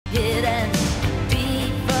hidden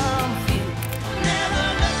deep from view. Never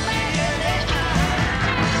look me in the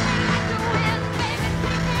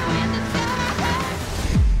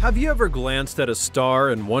eye. Have you ever glanced at a star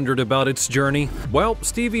and wondered about its journey? Well,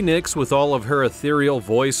 Stevie Nicks, with all of her ethereal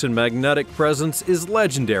voice and magnetic presence, is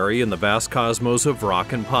legendary in the vast cosmos of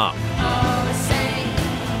rock and pop. All the same,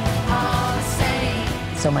 all the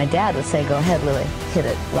same. So my dad would say, go ahead, Louie, hit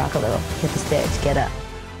it, rock a little, hit the stage, get up.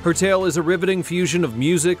 Her tale is a riveting fusion of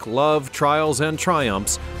music, love, trials, and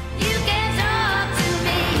triumphs. You can talk to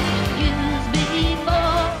me, used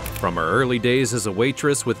before. From her early days as a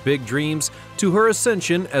waitress with big dreams to her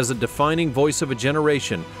ascension as a defining voice of a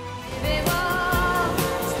generation. Maybe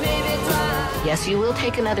once, maybe twice. Yes, you will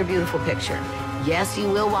take another beautiful picture. Yes, you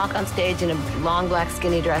will walk on stage in a long black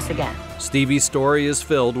skinny dress again. Stevie's story is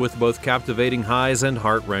filled with both captivating highs and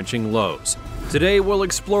heart-wrenching lows. Today, we'll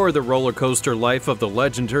explore the roller coaster life of the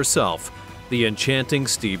legend herself, the enchanting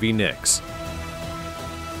Stevie Nicks.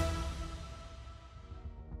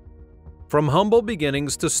 From humble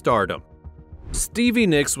beginnings to stardom. Stevie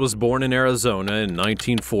Nicks was born in Arizona in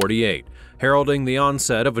 1948, heralding the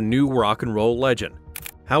onset of a new rock and roll legend.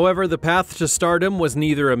 However, the path to stardom was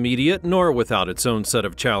neither immediate nor without its own set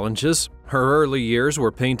of challenges. Her early years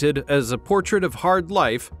were painted as a portrait of hard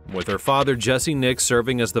life. With her father Jesse Nicks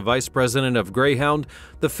serving as the vice president of Greyhound,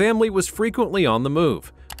 the family was frequently on the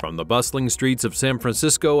move. From the bustling streets of San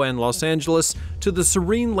Francisco and Los Angeles to the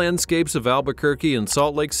serene landscapes of Albuquerque and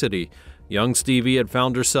Salt Lake City, young Stevie had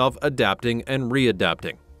found herself adapting and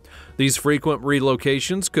readapting. These frequent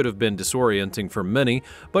relocations could have been disorienting for many,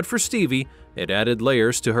 but for Stevie, it added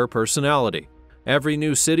layers to her personality. Every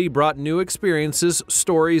new city brought new experiences,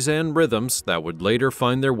 stories, and rhythms that would later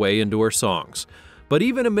find their way into her songs. But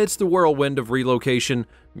even amidst the whirlwind of relocation,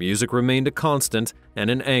 music remained a constant and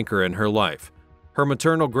an anchor in her life. Her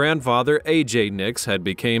maternal grandfather, A.J. Nicks, had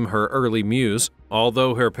become her early muse.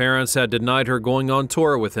 Although her parents had denied her going on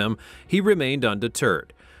tour with him, he remained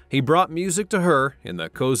undeterred. He brought music to her in the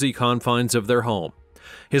cozy confines of their home.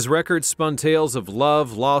 His records spun tales of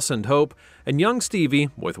love, loss, and hope, and young Stevie,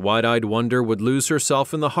 with wide-eyed wonder, would lose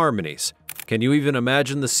herself in the harmonies. Can you even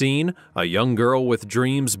imagine the scene? A young girl with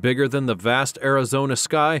dreams bigger than the vast Arizona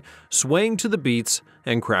sky, swaying to the beats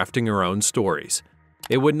and crafting her own stories.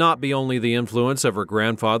 It would not be only the influence of her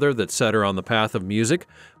grandfather that set her on the path of music.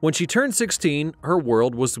 When she turned 16, her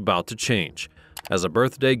world was about to change. As a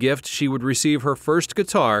birthday gift, she would receive her first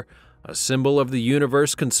guitar, a symbol of the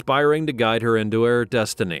universe conspiring to guide her into her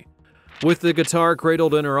destiny. With the guitar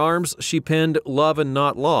cradled in her arms, she penned Love and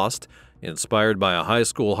Not Lost, inspired by a high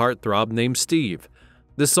school heartthrob named Steve.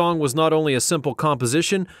 This song was not only a simple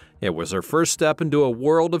composition, it was her first step into a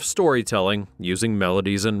world of storytelling using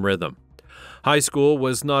melodies and rhythm. High school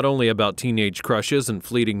was not only about teenage crushes and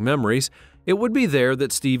fleeting memories. It would be there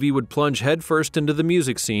that Stevie would plunge headfirst into the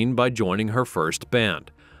music scene by joining her first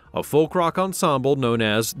band. A folk rock ensemble known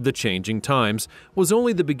as The Changing Times was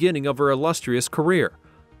only the beginning of her illustrious career.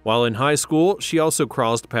 While in high school, she also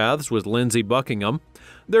crossed paths with Lindsey Buckingham.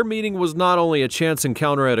 Their meeting was not only a chance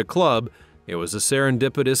encounter at a club, it was a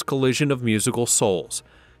serendipitous collision of musical souls.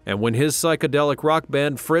 And when his psychedelic rock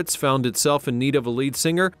band Fritz found itself in need of a lead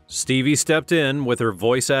singer, Stevie stepped in, with her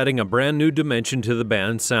voice adding a brand new dimension to the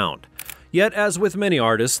band's sound. Yet, as with many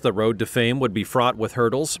artists, the road to fame would be fraught with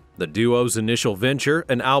hurdles. The duo's initial venture,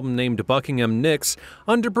 an album named Buckingham Nicks,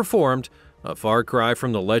 underperformed, a far cry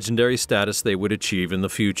from the legendary status they would achieve in the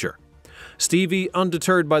future. Stevie,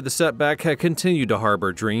 undeterred by the setback, had continued to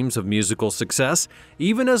harbor dreams of musical success,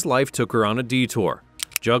 even as life took her on a detour.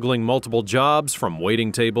 Juggling multiple jobs, from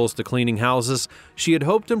waiting tables to cleaning houses, she had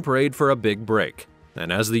hoped and prayed for a big break.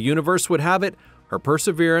 And as the universe would have it, her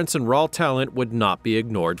perseverance and raw talent would not be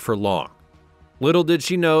ignored for long. Little did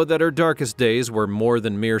she know that her darkest days were more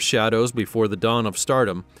than mere shadows before the dawn of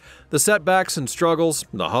stardom. The setbacks and struggles,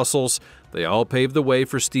 the hustles, they all paved the way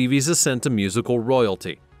for Stevie's ascent to musical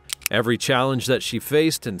royalty. Every challenge that she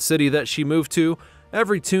faced and city that she moved to,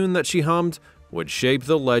 every tune that she hummed, would shape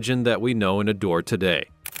the legend that we know and adore today.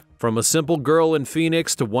 From a simple girl in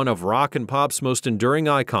Phoenix to one of rock and pop's most enduring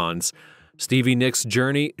icons, Stevie Nicks'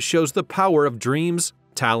 journey shows the power of dreams,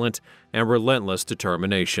 talent, and relentless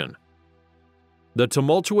determination. The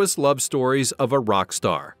tumultuous love stories of a rock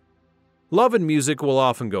star. Love and music will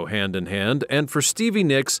often go hand in hand, and for Stevie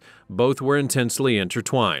Nicks, both were intensely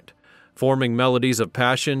intertwined. Forming melodies of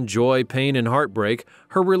passion, joy, pain, and heartbreak,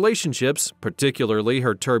 her relationships, particularly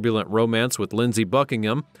her turbulent romance with Lindsey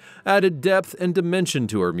Buckingham, added depth and dimension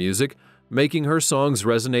to her music, making her songs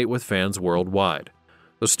resonate with fans worldwide.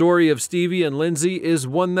 The story of Stevie and Lindsey is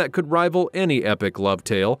one that could rival any epic love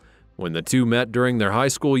tale. When the two met during their high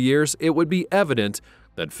school years, it would be evident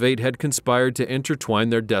that fate had conspired to intertwine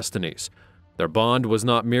their destinies. Their bond was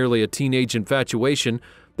not merely a teenage infatuation.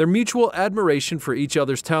 Their mutual admiration for each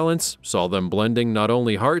other's talents saw them blending not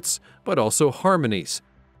only hearts, but also harmonies.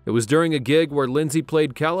 It was during a gig where Lindsay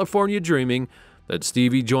played California Dreaming that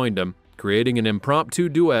Stevie joined him, creating an impromptu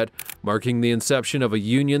duet, marking the inception of a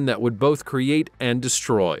union that would both create and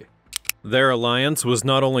destroy. Their alliance was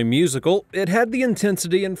not only musical, it had the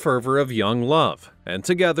intensity and fervor of young love, and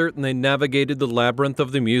together they navigated the labyrinth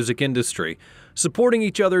of the music industry, supporting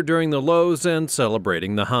each other during the lows and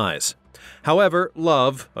celebrating the highs. However,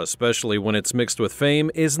 love, especially when it's mixed with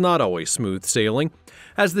fame, is not always smooth sailing.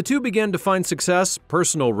 As the two began to find success,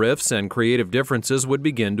 personal rifts and creative differences would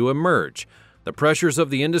begin to emerge. The pressures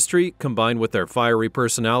of the industry, combined with their fiery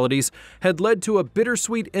personalities, had led to a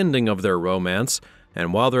bittersweet ending of their romance,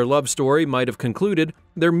 and while their love story might have concluded,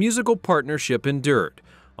 their musical partnership endured.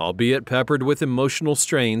 Albeit peppered with emotional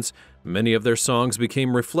strains, many of their songs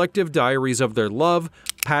became reflective diaries of their love,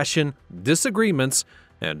 passion, disagreements,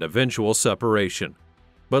 and eventual separation.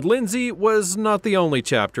 But Lindsay was not the only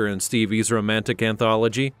chapter in Stevie's romantic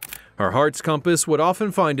anthology. Her heart's compass would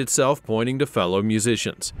often find itself pointing to fellow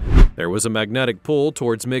musicians. There was a magnetic pull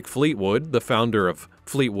towards Mick Fleetwood, the founder of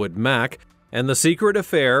Fleetwood Mac, and the secret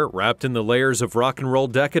affair, wrapped in the layers of rock and roll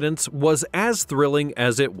decadence, was as thrilling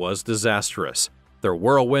as it was disastrous. Their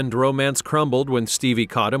whirlwind romance crumbled when Stevie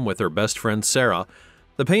caught him with her best friend Sarah.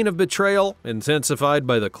 The pain of betrayal, intensified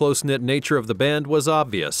by the close-knit nature of the band, was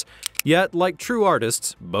obvious. Yet, like true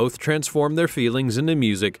artists, both transformed their feelings into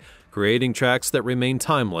music, creating tracks that remain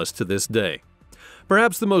timeless to this day.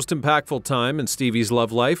 Perhaps the most impactful time in Stevie's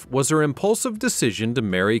love life was her impulsive decision to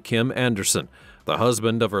marry Kim Anderson, the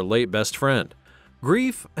husband of her late best friend.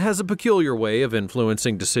 Grief has a peculiar way of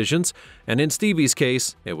influencing decisions, and in Stevie's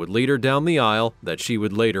case, it would lead her down the aisle that she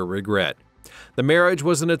would later regret. The marriage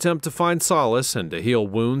was an attempt to find solace and to heal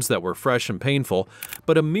wounds that were fresh and painful,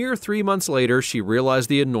 but a mere 3 months later, she realized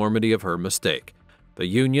the enormity of her mistake. The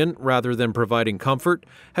union, rather than providing comfort,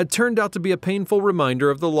 had turned out to be a painful reminder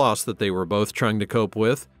of the loss that they were both trying to cope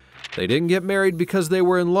with. They didn't get married because they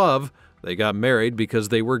were in love, they got married because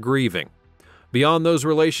they were grieving. Beyond those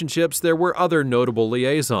relationships, there were other notable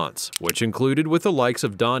liaisons, which included with the likes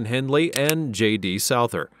of Don Henley and J.D.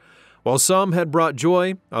 Souther. While some had brought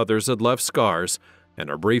joy, others had left scars, and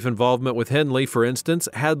her brief involvement with Henley, for instance,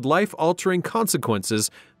 had life-altering consequences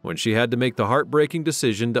when she had to make the heartbreaking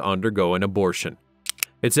decision to undergo an abortion.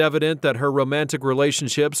 It's evident that her romantic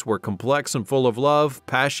relationships were complex and full of love,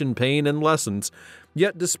 passion, pain, and lessons,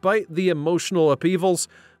 yet despite the emotional upheavals,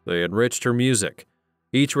 they enriched her music.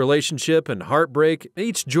 Each relationship and heartbreak,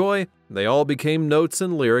 each joy, they all became notes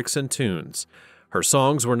and lyrics and tunes. Her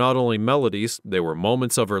songs were not only melodies, they were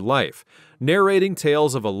moments of her life, narrating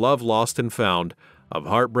tales of a love lost and found, of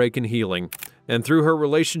heartbreak and healing. And through her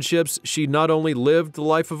relationships, she not only lived the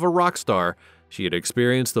life of a rock star, she had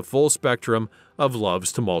experienced the full spectrum of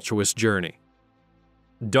love's tumultuous journey.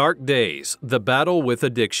 Dark Days, the battle with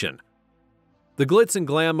addiction. The glitz and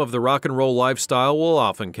glam of the rock and roll lifestyle will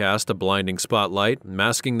often cast a blinding spotlight,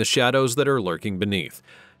 masking the shadows that are lurking beneath.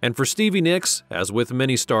 And for Stevie Nicks, as with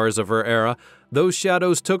many stars of her era, those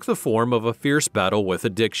shadows took the form of a fierce battle with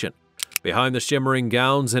addiction. Behind the shimmering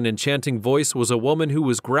gowns and enchanting voice was a woman who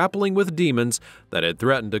was grappling with demons that had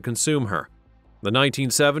threatened to consume her. The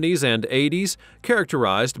 1970s and 80s,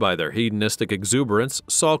 characterized by their hedonistic exuberance,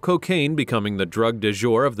 saw cocaine becoming the drug du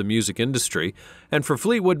jour of the music industry, and for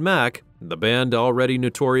Fleetwood Mac, the band already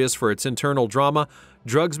notorious for its internal drama,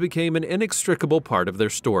 drugs became an inextricable part of their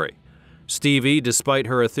story. Stevie, despite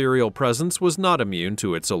her ethereal presence, was not immune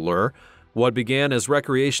to its allure. What began as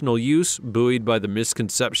recreational use, buoyed by the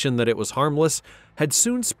misconception that it was harmless, had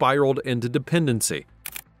soon spiraled into dependency.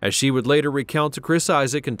 As she would later recount to Chris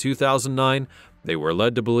Isaak in 2009, they were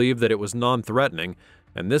led to believe that it was non-threatening,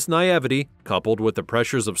 and this naivety, coupled with the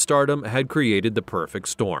pressures of stardom, had created the perfect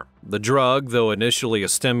storm. The drug, though initially a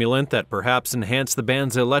stimulant that perhaps enhanced the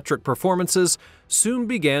band's electric performances, soon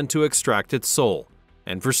began to extract its soul.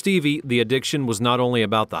 And for Stevie, the addiction was not only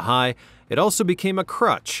about the high, it also became a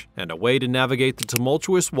crutch and a way to navigate the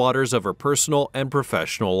tumultuous waters of her personal and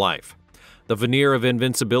professional life. The veneer of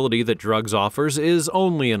invincibility that drugs offers is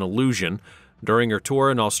only an illusion. During her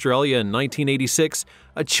tour in Australia in 1986,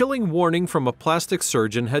 a chilling warning from a plastic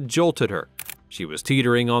surgeon had jolted her. She was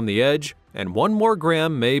teetering on the edge, and one more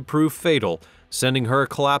gram may prove fatal, sending her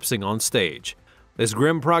collapsing on stage. This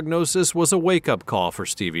grim prognosis was a wake-up call for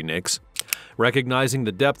Stevie Nicks. Recognizing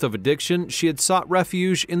the depth of addiction, she had sought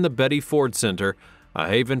refuge in the Betty Ford Center, a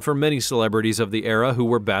haven for many celebrities of the era who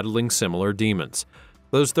were battling similar demons.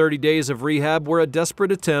 Those 30 days of rehab were a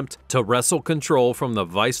desperate attempt to wrestle control from the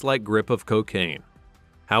vice-like grip of cocaine.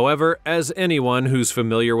 However, as anyone who's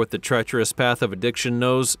familiar with the treacherous path of addiction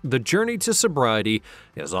knows, the journey to sobriety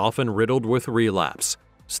is often riddled with relapse.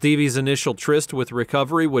 Stevie's initial tryst with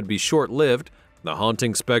recovery would be short-lived. The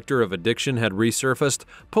haunting specter of addiction had resurfaced,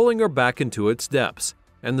 pulling her back into its depths,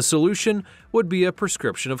 and the solution would be a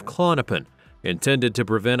prescription of Klonopin, intended to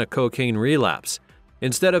prevent a cocaine relapse.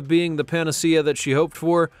 Instead of being the panacea that she hoped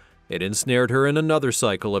for, it ensnared her in another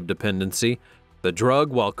cycle of dependency. The drug,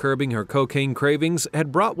 while curbing her cocaine cravings,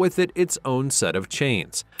 had brought with it its own set of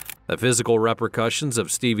chains. The physical repercussions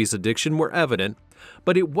of Stevie's addiction were evident,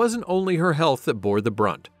 but it wasn't only her health that bore the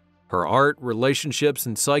brunt. Her art, relationships,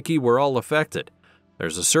 and psyche were all affected.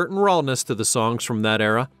 There's a certain rawness to the songs from that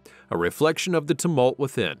era, a reflection of the tumult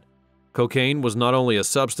within. Cocaine was not only a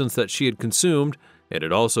substance that she had consumed, it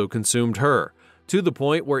had also consumed her, to the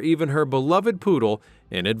point where even her beloved poodle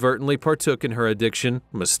inadvertently partook in her addiction,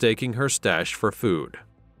 mistaking her stash for food.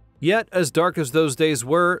 Yet, as dark as those days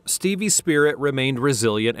were, Stevie's spirit remained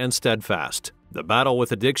resilient and steadfast. The battle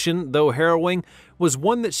with addiction, though harrowing, was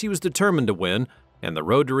one that she was determined to win, and the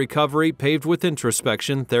road to recovery, paved with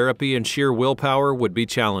introspection, therapy, and sheer willpower, would be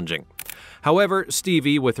challenging. However,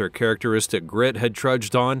 Stevie, with her characteristic grit, had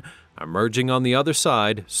trudged on, emerging on the other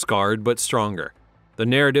side, scarred but stronger. The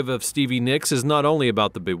narrative of Stevie Nicks is not only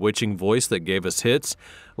about the bewitching voice that gave us hits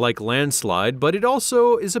like Landslide, but it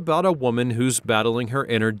also is about a woman who's battling her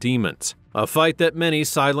inner demons, a fight that many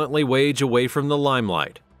silently wage away from the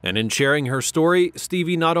limelight. And in sharing her story,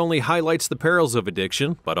 Stevie not only highlights the perils of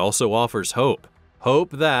addiction, but also offers hope.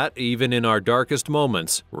 Hope that, even in our darkest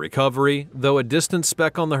moments, recovery, though a distant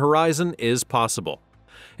speck on the horizon, is possible.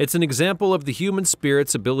 It's an example of the human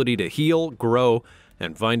spirit's ability to heal, grow,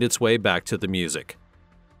 and find its way back to the music.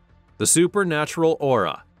 The supernatural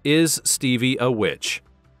aura. Is Stevie a witch?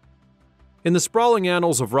 In the sprawling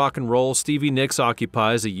annals of rock and roll, Stevie Nicks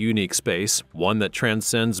occupies a unique space, one that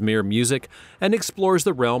transcends mere music and explores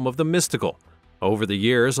the realm of the mystical. Over the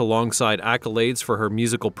years, alongside accolades for her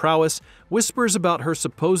musical prowess, whispers about her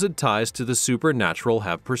supposed ties to the supernatural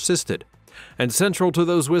have persisted. And central to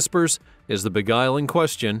those whispers is the beguiling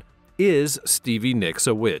question, is Stevie Nicks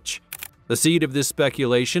a witch? The seed of this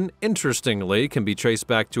speculation, interestingly, can be traced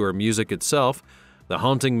back to her music itself. The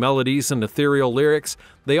haunting melodies and ethereal lyrics,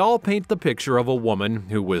 they all paint the picture of a woman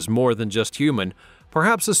who was more than just human,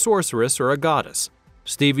 perhaps a sorceress or a goddess.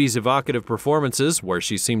 Stevie's evocative performances, where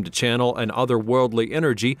she seemed to channel an otherworldly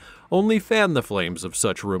energy, only fanned the flames of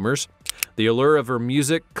such rumors. The allure of her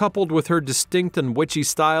music, coupled with her distinct and witchy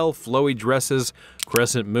style, flowy dresses,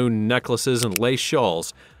 crescent moon necklaces, and lace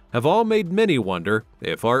shawls, have all made many wonder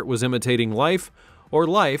if art was imitating life or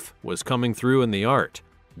life was coming through in the art.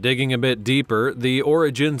 Digging a bit deeper, the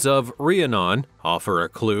origins of Rhiannon offer a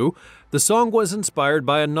clue. The song was inspired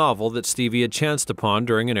by a novel that Stevie had chanced upon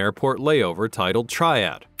during an airport layover titled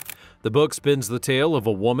Triad. The book spins the tale of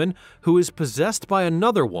a woman who is possessed by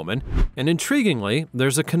another woman, and intriguingly,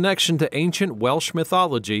 there's a connection to ancient Welsh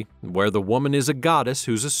mythology where the woman is a goddess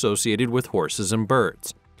who's associated with horses and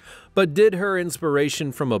birds. But did her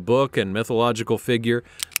inspiration from a book and mythological figure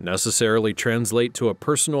necessarily translate to a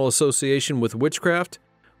personal association with witchcraft?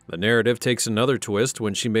 The narrative takes another twist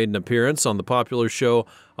when she made an appearance on the popular show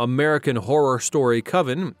American Horror Story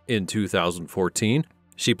Coven in 2014.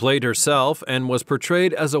 She played herself and was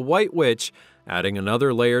portrayed as a white witch, adding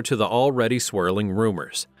another layer to the already swirling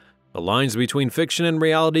rumors. The lines between fiction and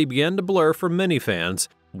reality began to blur for many fans.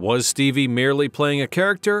 Was Stevie merely playing a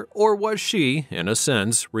character, or was she, in a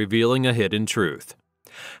sense, revealing a hidden truth?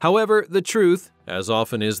 However, the truth, as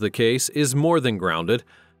often is the case, is more than grounded.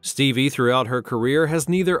 Stevie, throughout her career, has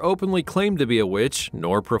neither openly claimed to be a witch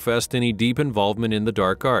nor professed any deep involvement in the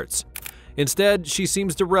dark arts. Instead, she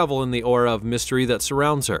seems to revel in the aura of mystery that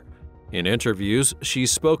surrounds her. In interviews, she's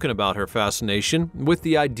spoken about her fascination with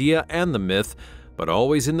the idea and the myth, but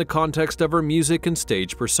always in the context of her music and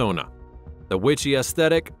stage persona. The witchy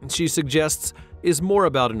aesthetic, she suggests, is more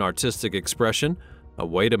about an artistic expression, a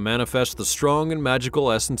way to manifest the strong and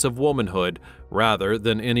magical essence of womanhood, rather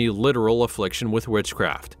than any literal affliction with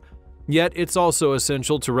witchcraft. Yet it's also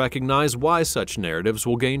essential to recognize why such narratives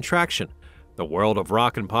will gain traction. The world of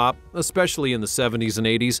rock and pop, especially in the 70s and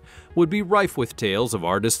 80s, would be rife with tales of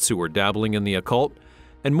artists who were dabbling in the occult,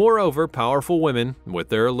 and moreover, powerful women, with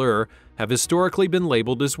their allure, have historically been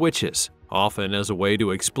labeled as witches, often as a way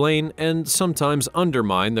to explain and sometimes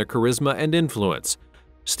undermine their charisma and influence.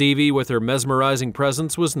 Stevie, with her mesmerizing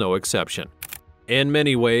presence, was no exception. In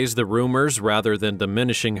many ways, the rumors, rather than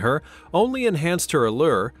diminishing her, only enhanced her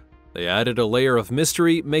allure. They added a layer of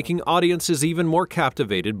mystery, making audiences even more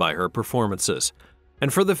captivated by her performances.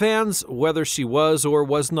 And for the fans, whether she was or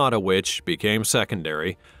was not a witch became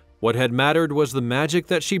secondary. What had mattered was the magic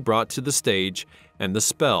that she brought to the stage and the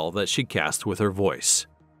spell that she cast with her voice.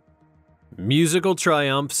 Musical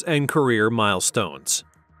triumphs and career milestones.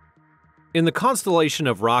 In the constellation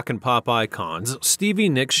of rock and pop icons, Stevie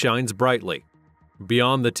Nicks shines brightly.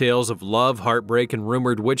 Beyond the tales of love, heartbreak, and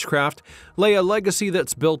rumored witchcraft lay a legacy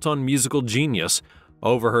that's built on musical genius.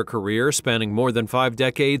 Over her career, spanning more than 5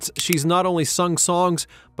 decades, she's not only sung songs,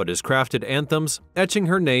 but has crafted anthems, etching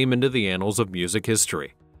her name into the annals of music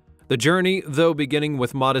history. The journey, though beginning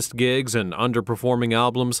with modest gigs and underperforming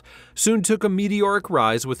albums, soon took a meteoric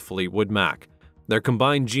rise with Fleetwood Mac. Their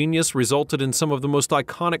combined genius resulted in some of the most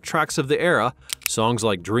iconic tracks of the era. Songs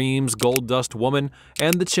like Dreams, Gold Dust Woman,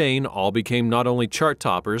 and The Chain all became not only chart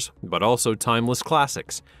toppers, but also timeless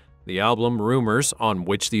classics. The album Rumors, on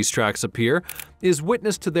which these tracks appear, is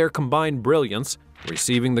witness to their combined brilliance,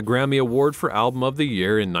 receiving the Grammy Award for Album of the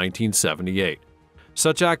Year in 1978.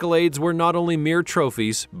 Such accolades were not only mere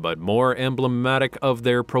trophies, but more emblematic of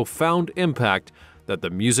their profound impact that the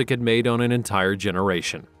music had made on an entire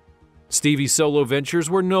generation. Stevie's solo ventures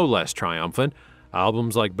were no less triumphant.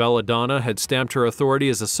 Albums like Belladonna had stamped her authority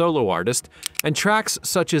as a solo artist, and tracks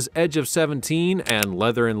such as Edge of 17 and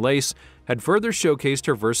Leather and Lace had further showcased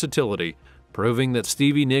her versatility, proving that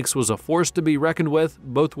Stevie Nicks was a force to be reckoned with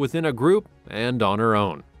both within a group and on her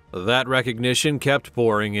own. That recognition kept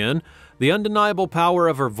pouring in. The undeniable power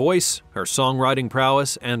of her voice, her songwriting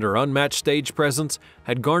prowess, and her unmatched stage presence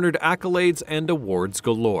had garnered accolades and awards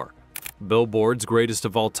galore. Billboard's Greatest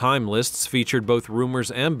of All Time lists featured both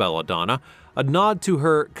Rumors and Belladonna, a nod to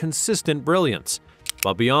her consistent brilliance.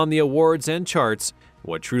 But beyond the awards and charts,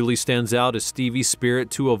 what truly stands out is Stevie's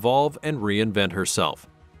spirit to evolve and reinvent herself.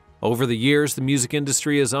 Over the years, the music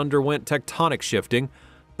industry has underwent tectonic shifting.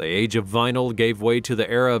 The age of vinyl gave way to the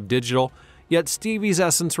era of digital, yet Stevie's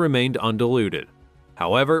essence remained undiluted.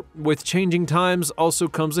 However, with changing times also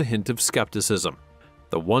comes a hint of skepticism.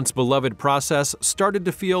 The once beloved process started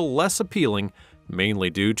to feel less appealing, mainly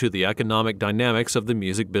due to the economic dynamics of the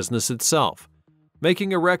music business itself.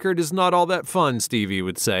 Making a record is not all that fun, Stevie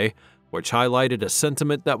would say, which highlighted a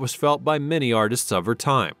sentiment that was felt by many artists of her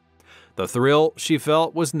time. The thrill, she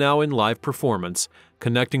felt, was now in live performance,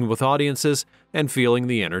 connecting with audiences and feeling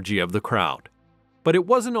the energy of the crowd. But it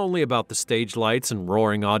wasn't only about the stage lights and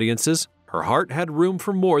roaring audiences. Her heart had room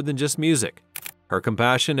for more than just music. Her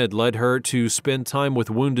compassion had led her to spend time with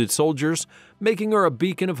wounded soldiers, making her a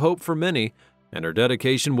beacon of hope for many, and her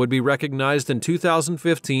dedication would be recognized in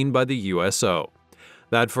 2015 by the USO.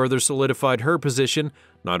 That further solidified her position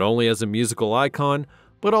not only as a musical icon,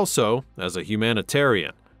 but also as a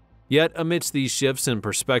humanitarian. Yet amidst these shifts in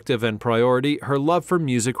perspective and priority, her love for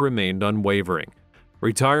music remained unwavering.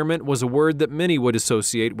 Retirement was a word that many would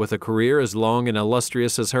associate with a career as long and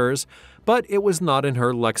illustrious as hers, but it was not in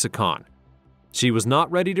her lexicon. She was not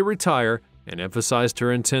ready to retire and emphasized her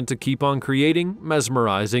intent to keep on creating,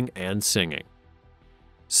 mesmerizing, and singing.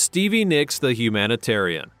 Stevie Nicks, the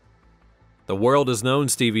humanitarian. The world has known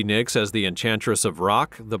Stevie Nicks as the enchantress of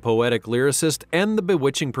rock, the poetic lyricist, and the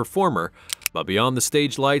bewitching performer, but beyond the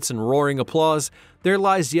stage lights and roaring applause, there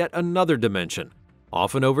lies yet another dimension,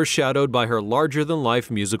 often overshadowed by her larger-than-life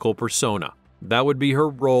musical persona. That would be her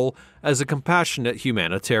role as a compassionate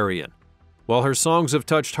humanitarian. While her songs have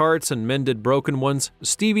touched hearts and mended broken ones,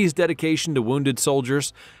 Stevie's dedication to wounded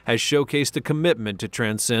soldiers has showcased a commitment to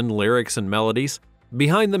transcend lyrics and melodies.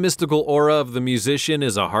 Behind the mystical aura of the musician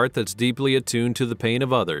is a heart that's deeply attuned to the pain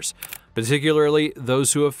of others, particularly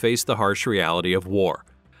those who have faced the harsh reality of war.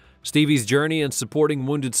 Stevie's journey in supporting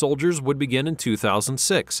wounded soldiers would begin in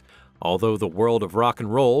 2006. Although the world of rock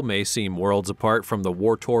and roll may seem worlds apart from the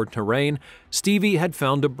war-torn terrain, Stevie had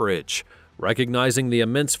found a bridge. Recognizing the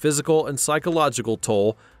immense physical and psychological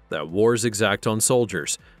toll that wars exact on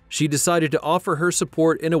soldiers, she decided to offer her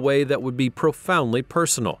support in a way that would be profoundly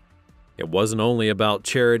personal. It wasn't only about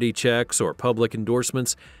charity checks or public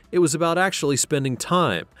endorsements, it was about actually spending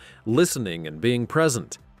time, listening, and being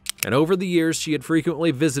present. And over the years, she had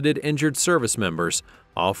frequently visited injured service members,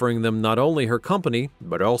 offering them not only her company,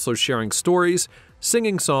 but also sharing stories,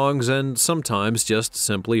 singing songs, and sometimes just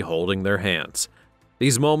simply holding their hands.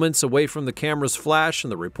 These moments, away from the camera's flash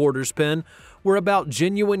and the reporter's pen, were about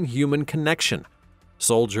genuine human connection.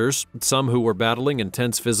 Soldiers, some who were battling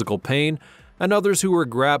intense physical pain, and others who were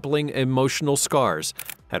grappling emotional scars,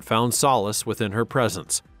 had found solace within her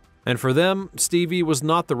presence. And for them, Stevie was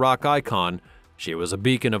not the rock icon, she was a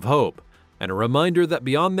beacon of hope, and a reminder that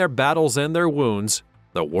beyond their battles and their wounds,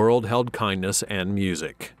 the world held kindness and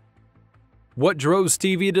music. What drove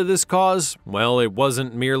Stevie to this cause? Well, it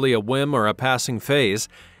wasn't merely a whim or a passing phase.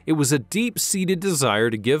 It was a deep-seated desire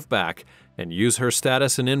to give back and use her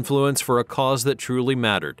status and influence for a cause that truly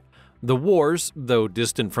mattered. The wars, though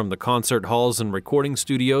distant from the concert halls and recording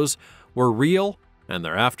studios, were real, and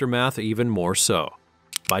their aftermath even more so.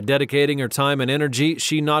 By dedicating her time and energy,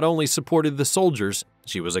 she not only supported the soldiers,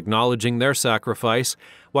 she was acknowledging their sacrifice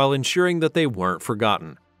while ensuring that they weren't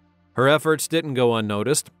forgotten. Her efforts didn't go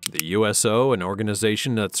unnoticed. The USO, an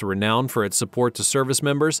organization that's renowned for its support to service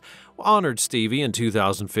members, honored Stevie in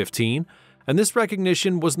 2015, and this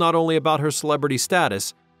recognition was not only about her celebrity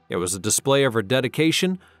status, it was a display of her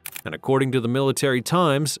dedication, and according to the Military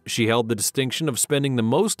Times, she held the distinction of spending the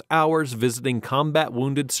most hours visiting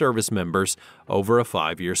combat-wounded service members over a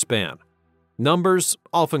 5-year span. Numbers,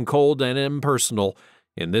 often cold and impersonal,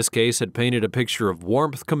 in this case had painted a picture of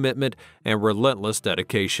warmth, commitment, and relentless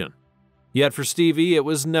dedication. Yet for Stevie, it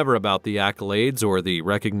was never about the accolades or the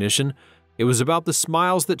recognition. It was about the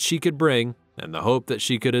smiles that she could bring and the hope that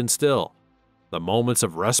she could instill, the moments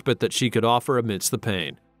of respite that she could offer amidst the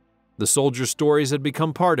pain. The soldier stories had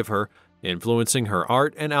become part of her, influencing her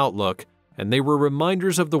art and outlook, and they were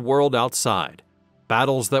reminders of the world outside,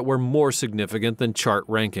 battles that were more significant than chart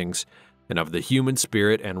rankings, and of the human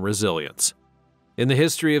spirit and resilience. In the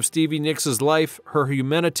history of Stevie Nicks' life, her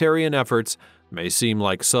humanitarian efforts may seem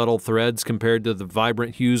like subtle threads compared to the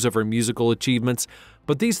vibrant hues of her musical achievements,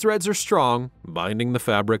 but these threads are strong, binding the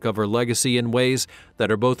fabric of her legacy in ways that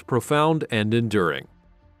are both profound and enduring.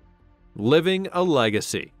 Living a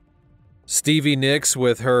legacy. Stevie Nicks,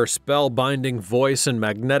 with her spellbinding voice and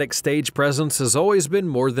magnetic stage presence, has always been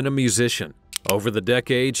more than a musician. Over the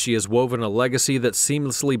decades, she has woven a legacy that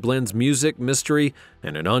seamlessly blends music, mystery,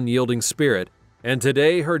 and an unyielding spirit, and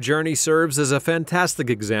today her journey serves as a fantastic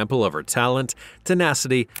example of her talent,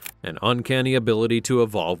 tenacity, and uncanny ability to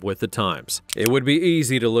evolve with the times. It would be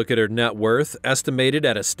easy to look at her net worth, estimated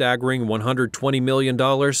at a staggering $120 million,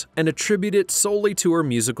 and attribute it solely to her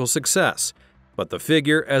musical success. But the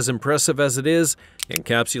figure, as impressive as it is,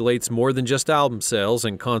 encapsulates more than just album sales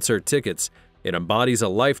and concert tickets. It embodies a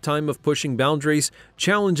lifetime of pushing boundaries,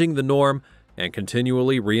 challenging the norm, and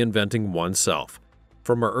continually reinventing oneself.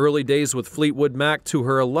 From her early days with Fleetwood Mac to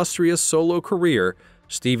her illustrious solo career,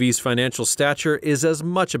 Stevie's financial stature is as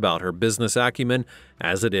much about her business acumen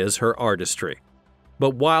as it is her artistry.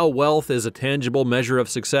 But while wealth is a tangible measure of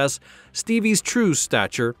success, Stevie's true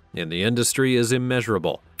stature in the industry is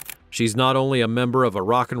immeasurable. She's not only a member of a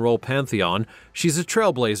rock and roll pantheon, she's a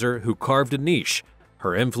trailblazer who carved a niche,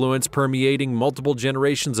 her influence permeating multiple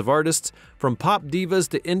generations of artists, from pop divas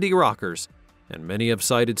to indie rockers, and many have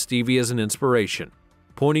cited Stevie as an inspiration,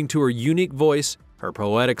 pointing to her unique voice, her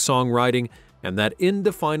poetic songwriting, and that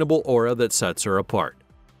indefinable aura that sets her apart.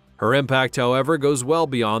 Her impact, however, goes well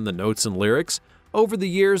beyond the notes and lyrics. Over the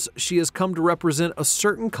years, she has come to represent a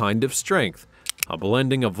certain kind of strength, a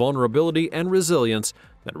blending of vulnerability and resilience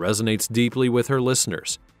that resonates deeply with her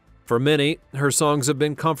listeners. For many, her songs have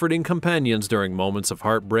been comforting companions during moments of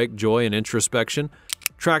heartbreak, joy, and introspection.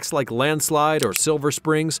 Tracks like Landslide or Silver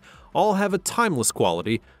Springs all have a timeless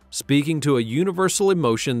quality, speaking to a universal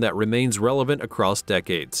emotion that remains relevant across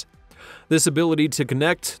decades. This ability to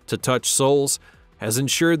connect, to touch souls, has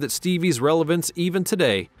ensured that Stevie's relevance even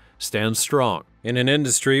today stands strong. In an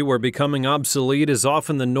industry where becoming obsolete is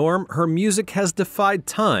often the norm, her music has defied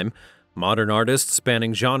time. Modern artists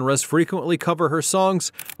spanning genres frequently cover her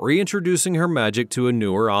songs, reintroducing her magic to a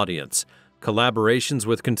newer audience. Collaborations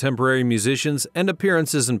with contemporary musicians and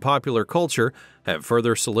appearances in popular culture have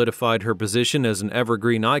further solidified her position as an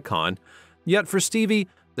evergreen icon. Yet for Stevie,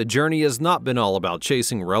 the journey has not been all about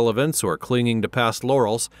chasing relevance or clinging to past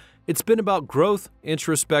laurels. It's been about growth,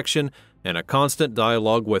 introspection, and a constant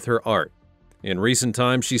dialogue with her art. In recent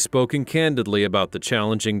times, she's spoken candidly about the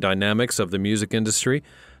challenging dynamics of the music industry.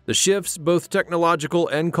 The shifts, both technological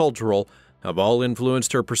and cultural, have all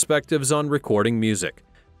influenced her perspectives on recording music.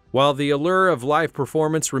 While the allure of live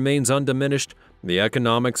performance remains undiminished, the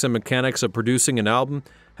economics and mechanics of producing an album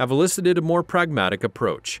have elicited a more pragmatic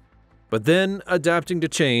approach. But then, adapting to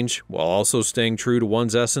change, while also staying true to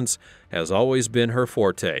one's essence, has always been her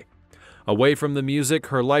forte. Away from the music,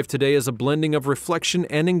 her life today is a blending of reflection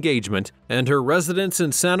and engagement, and her residence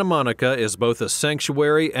in Santa Monica is both a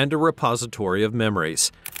sanctuary and a repository of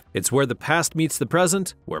memories. It's where the past meets the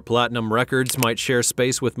present, where Platinum Records might share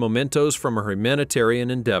space with mementos from her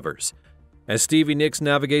humanitarian endeavors. As Stevie Nicks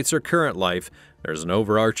navigates her current life, there's an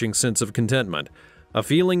overarching sense of contentment, a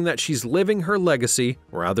feeling that she's living her legacy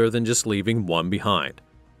rather than just leaving one behind.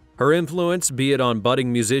 Her influence, be it on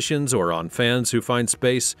budding musicians or on fans who find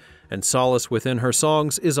space and solace within her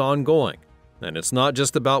songs, is ongoing. And it's not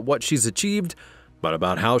just about what she's achieved, but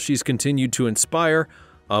about how she's continued to inspire,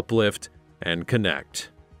 uplift, and connect.